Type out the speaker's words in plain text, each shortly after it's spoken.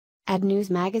Ad News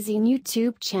Magazine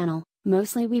YouTube channel.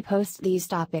 Mostly we post these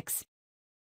topics.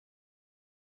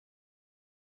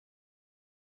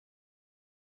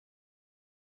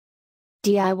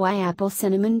 DIY apple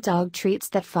cinnamon dog treats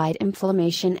that fight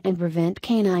inflammation and prevent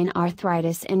canine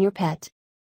arthritis in your pet.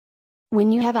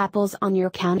 When you have apples on your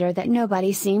counter that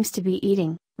nobody seems to be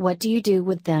eating, what do you do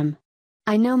with them?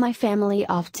 I know my family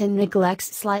often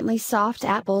neglects slightly soft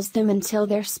apples them until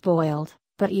they're spoiled,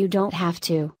 but you don't have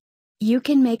to. You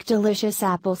can make delicious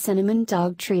apple cinnamon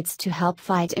dog treats to help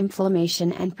fight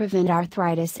inflammation and prevent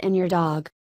arthritis in your dog.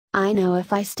 I know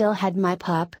if I still had my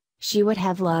pup, she would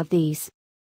have loved these.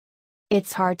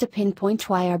 It's hard to pinpoint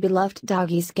why our beloved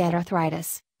doggies get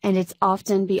arthritis, and it's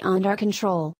often beyond our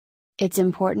control. It's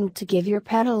important to give your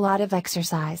pet a lot of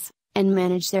exercise, and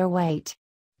manage their weight.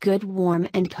 Good warm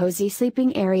and cozy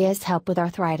sleeping areas help with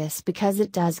arthritis because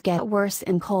it does get worse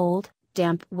in cold,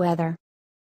 damp weather.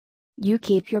 You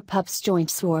keep your pup's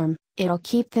joints warm, it'll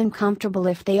keep them comfortable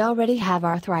if they already have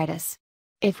arthritis.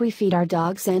 If we feed our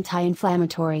dogs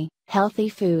anti-inflammatory, healthy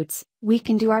foods, we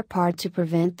can do our part to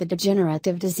prevent the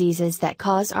degenerative diseases that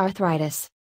cause arthritis.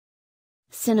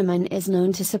 Cinnamon is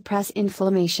known to suppress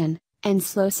inflammation, and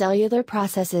slow cellular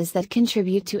processes that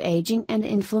contribute to aging and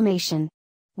inflammation.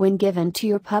 When given to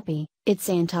your puppy, its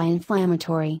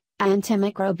anti-inflammatory,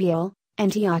 antimicrobial,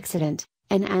 antioxidant,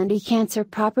 and anti-cancer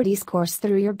properties course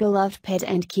through your beloved pet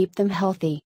and keep them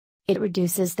healthy. It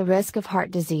reduces the risk of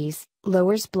heart disease,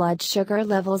 lowers blood sugar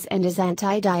levels and is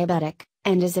anti-diabetic,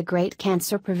 and is a great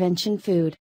cancer prevention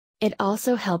food. It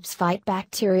also helps fight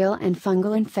bacterial and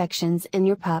fungal infections in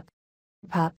your pup.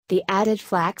 The added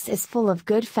flax is full of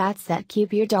good fats that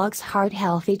keep your dog's heart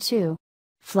healthy too.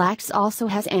 Flax also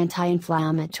has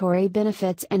anti-inflammatory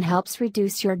benefits and helps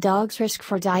reduce your dog's risk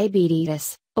for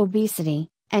diabetes, obesity,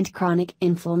 and chronic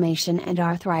inflammation and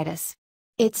arthritis.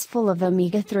 It's full of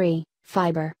omega-3,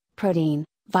 fiber, protein,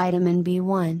 vitamin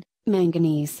B1,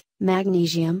 manganese,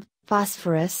 magnesium,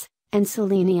 phosphorus, and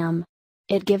selenium.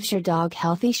 It gives your dog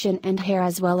healthy skin and hair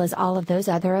as well as all of those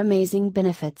other amazing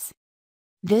benefits.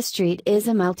 This treat is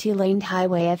a multi-laned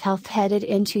highway of health headed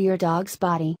into your dog's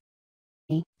body.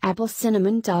 Apple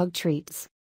cinnamon dog treats.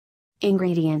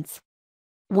 Ingredients: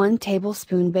 1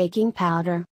 tablespoon baking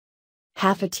powder,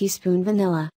 half a teaspoon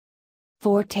vanilla,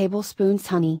 4 tablespoons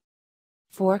honey,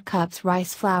 4 cups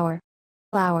rice flour,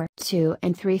 2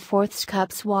 3/4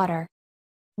 cups water,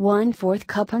 1/4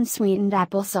 cup unsweetened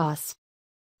applesauce,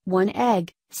 1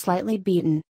 egg, slightly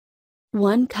beaten,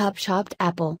 1 cup chopped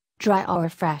apple, dry or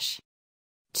fresh,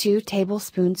 2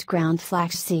 tablespoons ground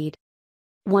flaxseed,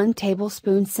 1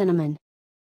 tablespoon cinnamon.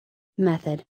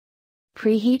 Method: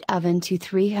 preheat oven to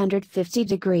 350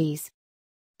 degrees.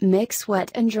 Mix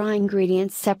wet and dry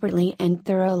ingredients separately and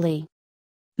thoroughly.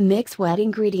 Mix wet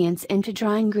ingredients into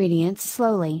dry ingredients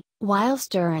slowly, while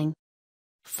stirring.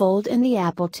 Fold in the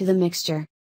apple to the mixture.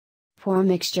 Pour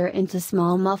mixture into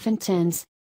small muffin tins.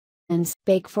 And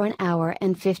bake for an hour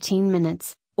and 15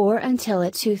 minutes, or until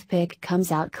a toothpick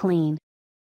comes out clean.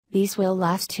 These will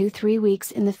last 2-3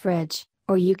 weeks in the fridge,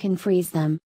 or you can freeze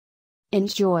them.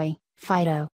 Enjoy,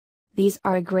 Fido. These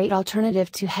are a great alternative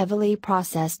to heavily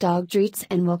processed dog treats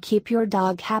and will keep your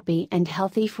dog happy and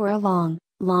healthy for a long,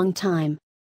 long time.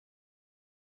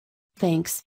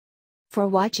 Thanks for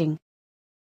watching.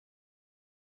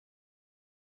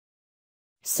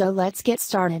 So let's get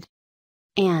started.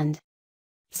 And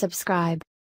subscribe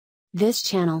this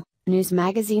channel,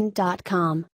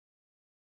 newsmagazine.com.